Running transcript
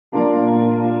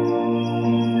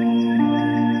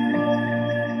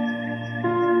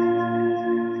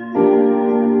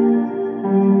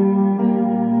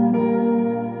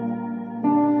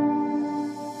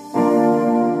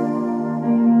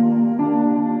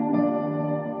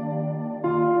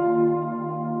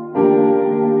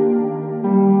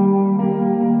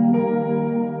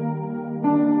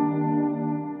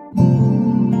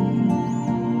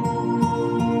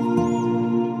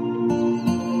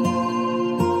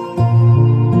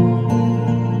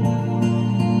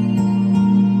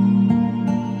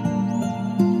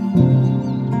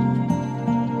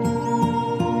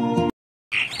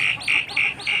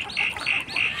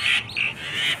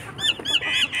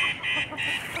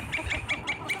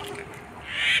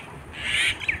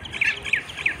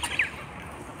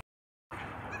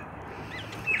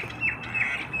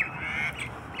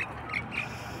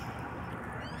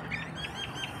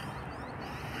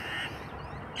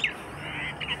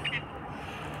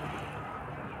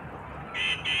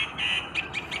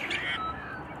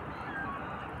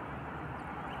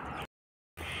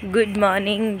Good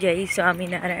morning, जय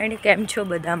स्वामीनारायण। केम छो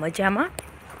बधा मजामां?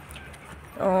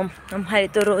 अमारे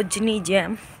तो रोजनी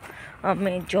जेम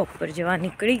अमे जॉब पर जवा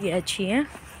निकली गया छीए।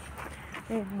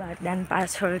 बारदान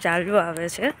पाछळ चालू आवे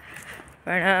छे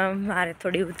पण मारे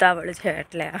थोड़ी उतावळ छे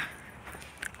એટલે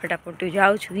फटाफट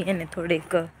जाऊँ छुं। એને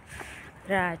થોડીક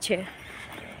રાહ છે,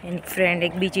 એની ફ્રેન્ડ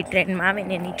એક બીજી ટ્રેનમાં આવે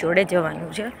ને એની જોડે જવાનું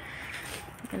છે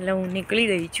એટલે હું નીકળી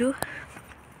ગઈ છું।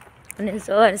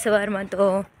 અને સવારમાં તો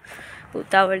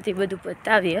ઉતાવળથી બધું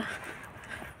પતાવીએ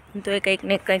તો એ કંઈક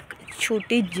ને કંઈક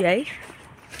છૂટી જ જાય।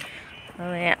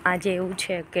 હવે આજે એવું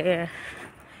છે કે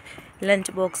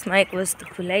લંચ બોક્સમાં એક વસ્તુ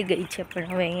ભૂલાઈ ગઈ છે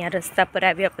પણ હવે અહીંયા રસ્તા પર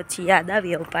આવ્યા પછી યાદ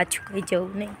આવી, હવે પાછું કંઈ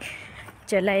જવું નહીં,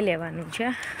 ચલાવી લેવાનું છે।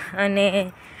 અને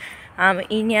આમ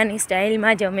ઇન્ડિયાની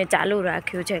સ્ટાઇલમાં જ અમે ચાલુ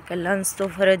રાખ્યું છે કે લંચ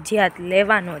તો ફરજિયાત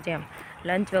લેવાનો જ, એમ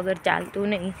લંચ વગર ચાલતું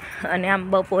નહીં। અને આમ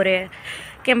બપોરે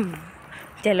કેમ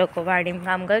જે લોકો વાડીમાં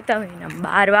કામ કરતા હોય ને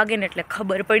 12 વાગે ને એટલે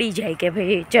ખબર પડી જાય કે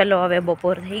ભાઈ ચલો હવે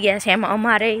બપોર થઈ ગયા છે। એમ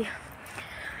અમારે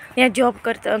ત્યાં જોબ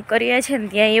કરીએ છીએ ને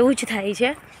ત્યાં એવું જ થાય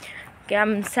છે કે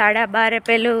આમ 12:30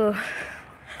 પેલું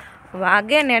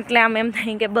વાગે ને એટલે આમ એમ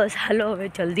થાય કે બસ હાલો હવે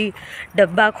જલ્દી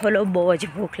ડબ્બા ખોલો, બહુ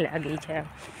જ ભૂખ લાગી છે।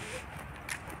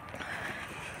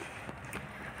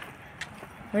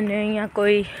 અને અહીંયા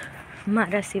કોઈ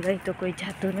મારા સિવાય તો કોઈ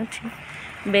જાતું નથી।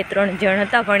 2-3 જણ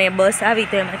હતા પણ એ બસ આવી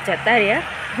તો એમાં જતા રહ્યા।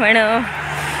 પણ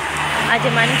આજે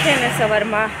મને છે ને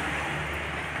સવારમાં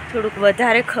થોડુંક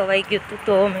વધારે ખવાઈ ગયું હતું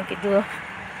તો મેં કીધું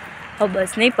હવે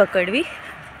બસ નહીં પકડવી,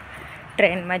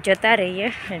 ટ્રેનમાં જતા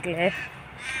રહીએ। એટલે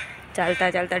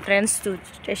ચાલતા ટ્રેન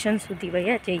સ્ટેશન સુધી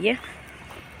વયા જઈએ।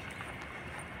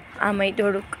 આમાંય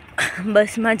થોડુંક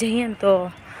બસમાં જઈએ ને તો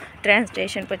ટ્રેન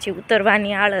સ્ટેશન પછી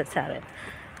ઉતરવાની આળસ આવે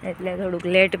એટલે થોડુંક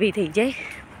લેટ બી થઈ જાય।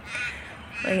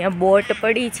 અહીંયા બોટ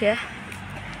પડી છે,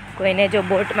 કોઈને જો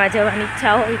બોટમાં જવાની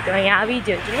ઈચ્છા હોય તો અહીંયા આવી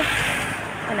જજો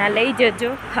અને આ લઈ જજો।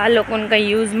 આ લોકોને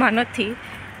કંઈ યુઝમાં નથી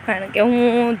કારણ કે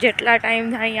હું જેટલા ટાઈમ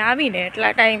અહીંયા આવીને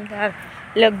એટલા ટાઈમ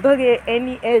લગભગ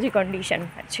એની એ જ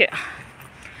કન્ડિશનમાં છે।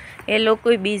 એ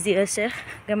લોકો બિઝી હશે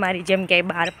કે મારી જેમ ક્યાંય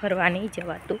બહાર ફરવા નહીં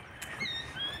જવાતું।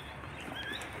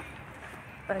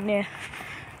 અને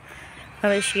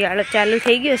હવે શિયાળો ચાલુ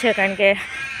થઈ ગયો છે કારણ કે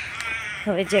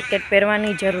હવે જેકેટ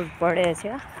પહેરવાની જરૂર પડે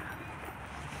છે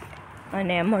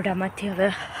અને મોઢામાંથી હવે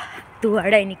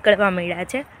ધુવાડા નીકળવા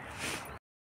માંડ્યા છે।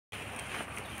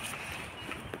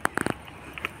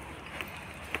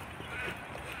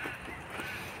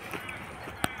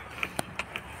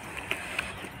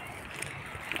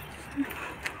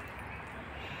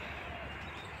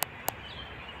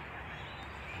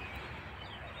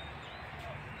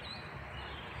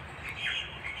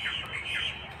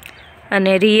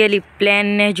 અને રિયલી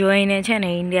પ્લેનને જોઈને છે ને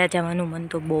ઇન્ડિયા જવાનું મન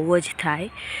તો બહુ જ થાય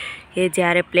કે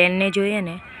જ્યારે પ્લેનને જોઈએ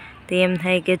ને તો એમ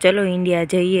થાય કે ચલો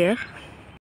ઇન્ડિયા જઈએ,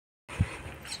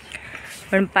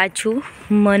 પણ પાછું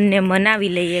મનને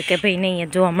મનાવી લઈએ કે ભાઈ નહીં,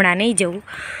 જો હમણાં નહીં જવું,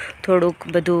 થોડુંક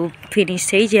બધું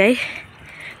ફિનિશ થઈ જાય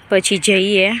પછી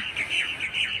જઈએ।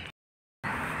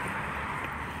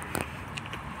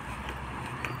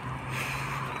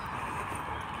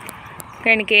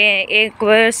 કારણ કે 1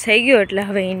 વર્ષ થઈ ગયો એટલે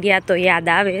હવે ઇન્ડિયા તો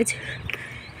યાદ આવે જ,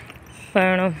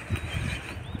 પણ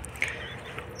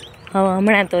હવે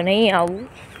હમણાં તો નહીં આવું,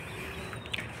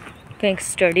 કંઈક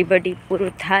સ્ટડી બડી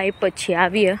પૂરું થાય પછી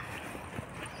આવીએ।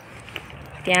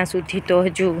 ત્યાં સુધી તો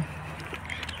હજુ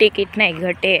ટિકિટ નહીં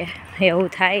ઘટે એવું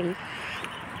થાય।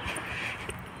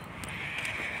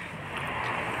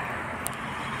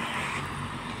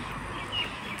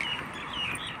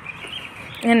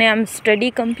 અને આમ સ્ટડી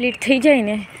કમ્પ્લીટ થઈ જાય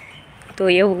ને તો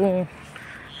એવું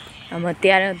આમ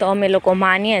અત્યારે તો અમે લોકો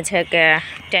માનીએ છીએ કે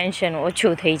ટેન્શન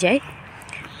ઓછું થઈ જાય,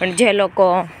 પણ જે લોકો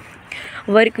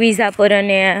વર્ક વિઝા પર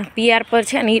અને PR પર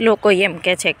છે ને એ લોકો એમ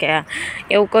કહે છે કે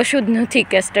એવું કશું જ નથી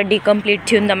કે સ્ટડી કમ્પ્લીટ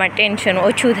થયું ને તમારે ટેન્શન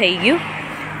ઓછું થઈ ગયું।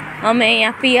 અમે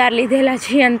અહીંયા PR લીધેલા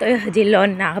છીએ ને તો હજી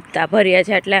લોનના હપ્તા ભરીએ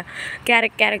છીએ, એટલે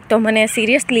ક્યારેક તો મને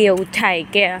સિરિયસલી એવું થાય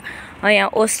કે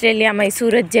અહીંયા ઓસ્ટ્રેલિયામાં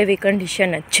સુરત જેવી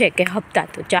કન્ડિશન જ છે કે હપ્તા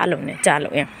તો ચાલો ને ચાલો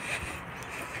એમ।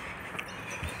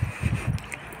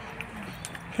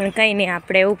 પણ કંઈ નહીં,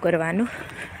 આપણે એવું કરવાનું,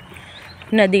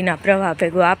 નદીના પ્રવાહ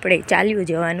ભેગું આપણે ચાલ્યું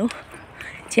જવાનું,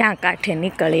 જ્યાં કાંઠે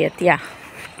નીકળીએ ત્યાં,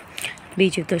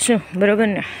 બીજું તો શું, બરાબર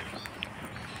ને?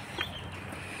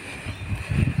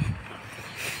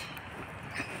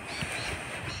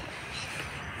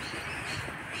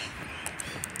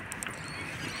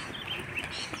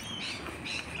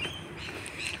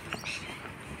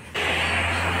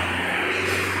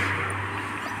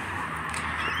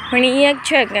 પણ એ એક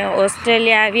છે કે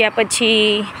ઓસ્ટ્રેલિયા આવ્યા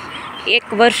પછી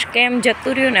 1 વર્ષ કેમ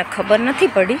જતું રહ્યું ને ખબર નથી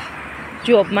પડી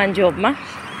જોબમાં,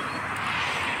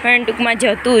 પણ ટૂંકમાં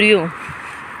જતું રહ્યું।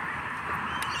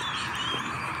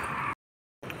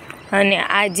 અને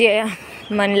આજે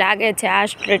મને લાગે છે આ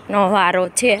સ્ટ્રીટનો વારો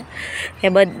છે એ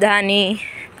બધાની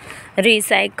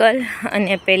રિસાયકલ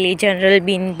અને પેલી જનરલ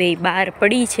બિન બે બહાર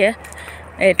પડી છે,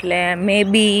 એટલે મે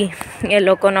બી એ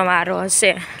લોકોનો વારો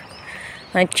હશે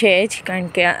છે જ, કારણ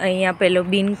કે અહીંયા પેલો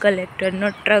બિન કલેક્ટરનો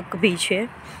ટ્રક બી છે.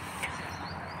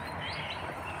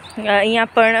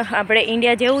 અહીંયા પણ આપણે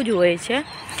ઇન્ડિયા જેવું જ હોય છે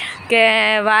કે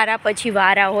વારા પછી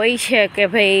વારા હોય છે કે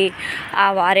ભાઈ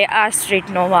આ વારે આ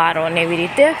સ્ટ્રીટનો વારો ને એવી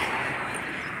રીતે,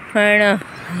 પણ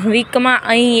વીકમાં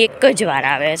અહીં એક જ વાર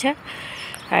આવે છે.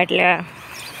 એટલે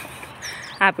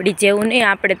આપણી જેવું નહીં,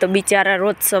 આપણે તો બિચારા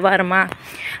રોજ સવારમાં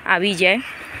આવી જાય,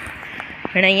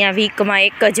 પણ અહીંયા વીકમાં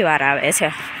એક જ વાર આવે છે.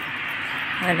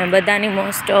 અને બધાની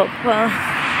મોસ્ટ ઓફ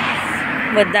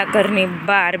બધા ઘરની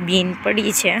બહાર બીન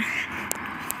પડી છે.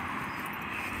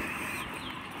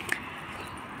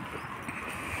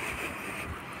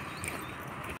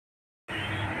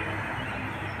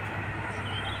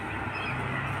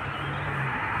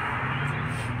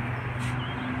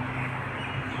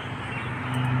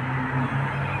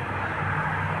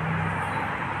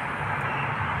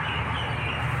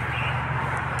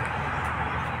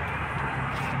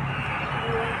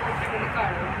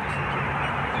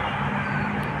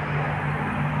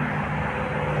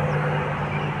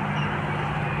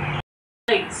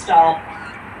 Stop.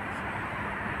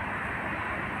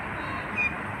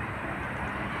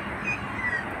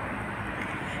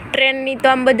 ટ્રેનની તો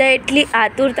આમ બધા એટલી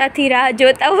આતુરતાથી રાહ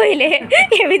જોતા હોય ને,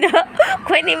 એવી તો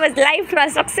કોઈની બસ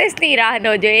લાઈફમાં સક્સેસની રાહ ન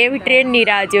જોઈએ, એવી ટ્રેનની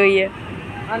રાહ જોઈએ.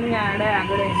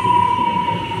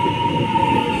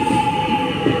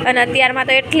 અને અત્યારમાં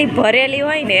તો એટલી ભરેલી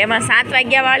હોય ને, એમાં 7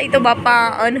 વાગ્યાવાળી તો બાપા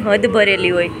અનહદ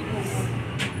ભરેલી હોય.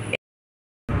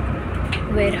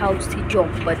 વેરહાઉસથી જોબ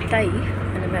બતાવી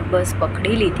અને મેં બસ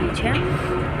પકડી લીધી છે.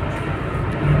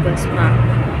 બસમાં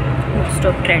મોસ્ટ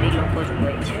ઓફ ટ્રેડી લોકો જ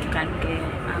હોય છે, કારણ કે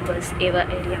આ બસ એવા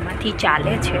એરિયામાંથી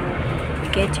ચાલે છે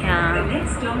કે જ્યાં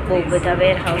બહુ બધા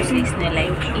વેરહાઉસીસ ને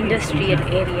લાઈક ઇન્ડસ્ટ્રીયલ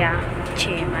એરિયા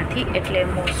છે એમાંથી, એટલે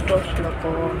મોસ્ટ ઓફ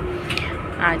લોકો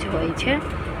આ જ હોય છે.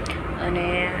 અને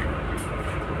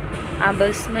આ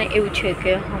બસમાં એવું છે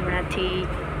કે હમણાંથી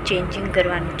ચેન્જિંગ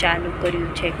કરવાનું ચાલુ કર્યું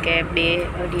છે કે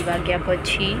 2-2.5 વાગ્યા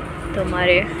પછી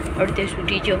તમારે અડધે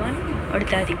સુધી જવાનું,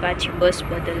 અડધાથી પાછી બસ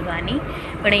બદલવાની.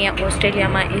 પણ અહીંયા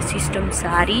ઓસ્ટ્રેલિયામાં એ સિસ્ટમ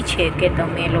સારી છે કે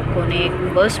તમે લોકોને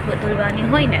બસ બદલવાની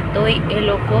હોય ને તોય એ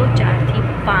લોકો 4 થી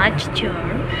 5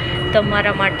 જણ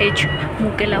તમારા માટે જ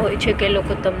મૂકેલા હોય છે, કે એ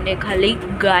લોકો તમને ખાલી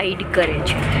ગાઈડ કરે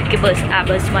છે કે બસ આ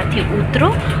બસમાંથી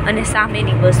ઉતરો અને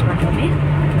સામેની બસમાં તમે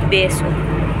બેસો.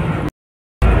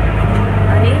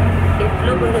 અને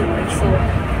એટલો બધો પૈસો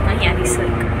અહીંયાની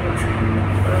સરકાર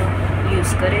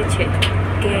યુઝ કરે છે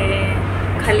કે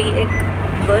ખાલી એક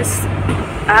બસ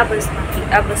આ બસમાંથી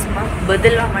આ બસમાં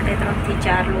બદલવા માટે 3 થી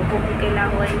 4 લોકો મૂકેલા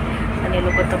હોય, અને એ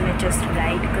લોકો તમને જસ્ટ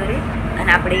ગાઈડ કરે. અને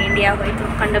આપણે ઇન્ડિયા હોય તો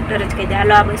કંડક્ટર જ કહી દે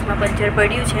હાલો આ બસમાં પંચર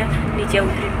પડ્યું છે, નીચે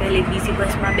ઉતરીને પહેલી બીજી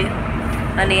બસમાં બે,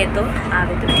 અને એ તો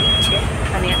આવે તો ઠીક છે.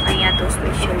 અને અહીંયા તો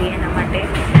સ્પેશિયલી એના માટે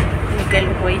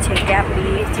મૂકેલું હોય છે કે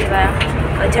આપણી જેવા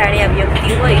અજાણ્યા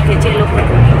વ્યક્તિ હોય કે જે લોકો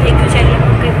થઈ ગયું છે એ લોકો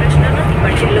કંઈ પ્રશ્ન નથી,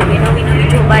 પણ જે લોકો નવી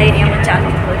જોબ આ એરિયામાં ચાલુ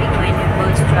કરી હોય ને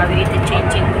બસ જો આવી રીતે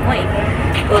ચેન્જિંગ હોય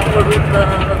તો થોડુંક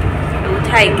એવું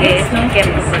થાય કે કેમ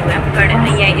ન કરવું એમ. પણ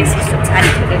અહીંયા એ સિસ્ટમ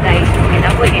સારી છે કે ગાઈડ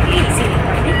મૂકેલા હોય એટલે ઇઝીલી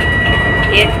તમે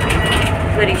એ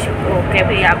કરી શકો કે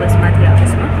ભાઈ આ બસમાંથી આ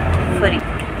બસમાં ફરી.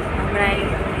 હમણાં એ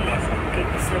લોકોને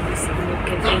કંઈક સર્વિસિંગનું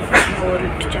કે કંઈક નવો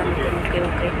રૂટ ચાલુ કરવું કે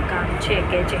એવું કંઈક કામ છે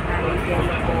કે જેના લીધે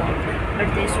લોકો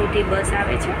અડધે સુધી બસ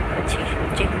આવે છે પછી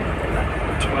ચેકિંગ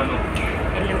કરવાનું છે.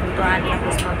 એટલે હું તો આની આ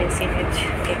બસમાં બેસીને જ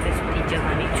કેફે સુધી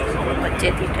જવાની છું,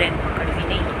 વચ્ચેથી ટ્રેન પકડવી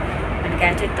નહીં. કારણ કે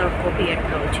આજે તડકો બી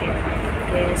એટલો છે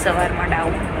કે સવારમાં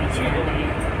ડાઉન હોય છે અને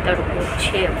તડકો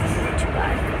છે બહુ જ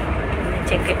બહાર. મેં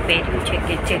જેકેટ પહેર્યું છે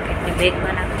કે જેકેટને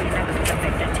બેગમાં નાખી એના કરતાં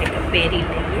બેટર છે કે પહેરી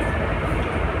લઈએ.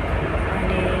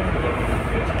 અને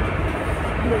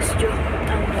બસ જો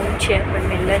આવું છે, પણ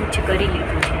મેં લંચ કરી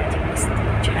લીધું છે આજે મસ્ત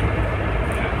ચાલો.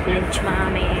 લંચમાં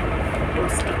મેં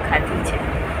ટોસ્ટી ખાધી છે.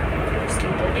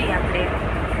 ટોસ્ટી તો નહીં, આપણે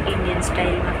ઇન્ડિયન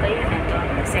સ્ટાઇલમાં કહીએ ને તો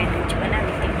આપણે સેન્ડવિચ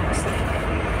બનાવી હતી મસ્ત,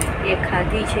 એ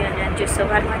ખાધી છે. અને આજે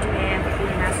સવારમાં જ મેં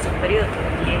ફૂલ નાસ્તો કર્યો હતો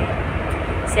એટલે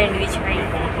સેન્ડવિચમાં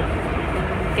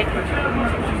કેટલું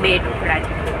 2 ટુકડા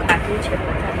જેટલું ખાધું છે,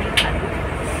 બધા નહીં ખાધું.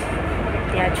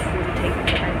 ત્યાં જ ફૂલ થઈ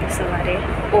ગયું, કારણ કે સવારે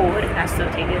ઓવર નાસ્તો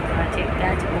થઈ ગયો હતો આજે.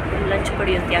 ત્યાં જ લંચ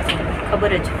પડ્યો ત્યાં સુધી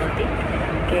ખબર જ નહોતી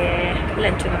કે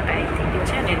લંચનો ટાઈમ થઈ ગયો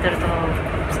છે, નહીંતર તો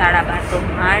 12:30 તો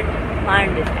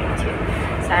માંડ થાય છે.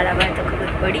 12:30 તો ખબર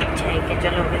પડી જ જાય કે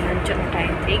ચલો હવે લંચનો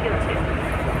ટાઈમ થઈ ગયો છે,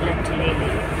 લંચ લઈ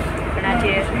લઈએ. પણ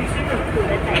આજે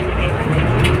ફૂલ ટાઈમ થઈ ગયો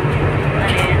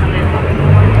અને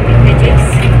હવે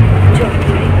જઈશ જોબ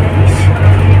પૂરી કરીશ.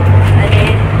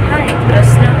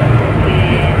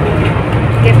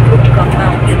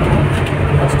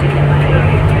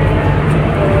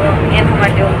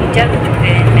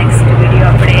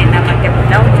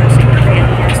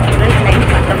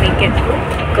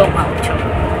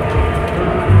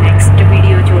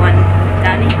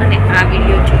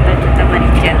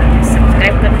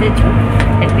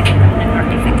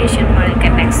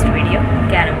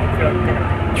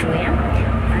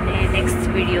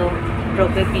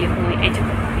 પ્રોબેબલી હું એ જ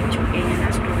કહું છું કે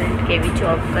અહીંયાના સ્ટુડન્ટ કેવી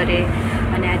જોબ કરે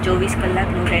અને આ 24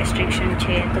 કલાકનું રેસ્ટ્રિક્શન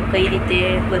છે તો કઈ રીતે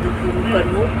બધું પૂરું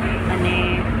કરવું અને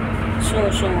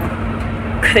શું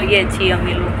કરીએ છીએ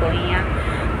અમે લોકો અહીંયા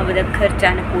આ બધા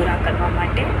ખર્ચાને પૂરા કરવા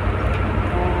માટે.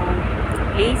 તો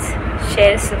please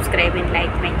share, subscribe and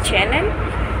like my channel,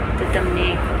 તો તમને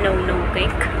નવું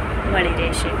કંઈક મળી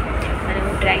રહેશે. અને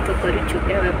હું ટ્રાય તો કરું છું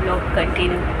કે હવે બ્લોગ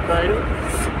કન્ટિન્યુ કરું,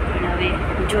 પણ હવે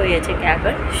જોઈએ છે કે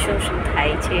આગળ શું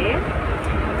થાય છે.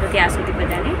 તો ત્યાં સુધી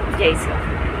બધાને જય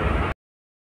શ્રી.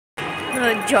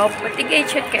 જોબ પતી ગઈ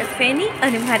છે કેફેની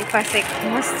અને મારી પાસે એક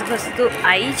મસ્ત વસ્તુ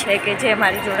આવી છે કે જે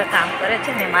મારી જોડે કામ કરે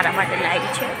છે ને મારા માટે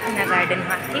લાવી છે એના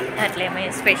ગાર્ડનમાંથી. એટલે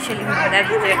મેં સ્પેશિયલી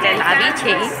મંગાવી એટલે લાવી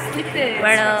છે,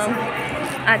 પણ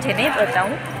આજે નહીં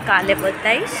બતાવું, કાલે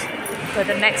બતાવીશ.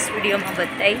 તો નેક્સ્ટ વિડીયોમાં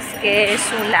બતાવીશ કે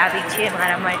શું લાવી છે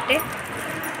મારા માટે.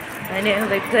 અને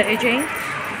હવે ઘરે જઈ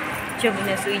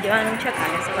જમીને સૂઈ જવાનું છે,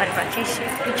 કાલે સવારે પાછી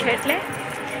શિફ્ટ છે એટલે.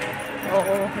 તો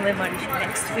હવે મળીશું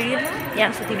નેક્સ્ટ વિડીયોમાં.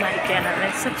 ત્યાં સુધી મારી ચેનલને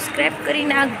સબસ્ક્રાઈબ કરી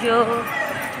નાખજો.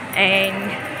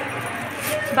 And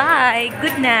by,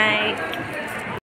 good night.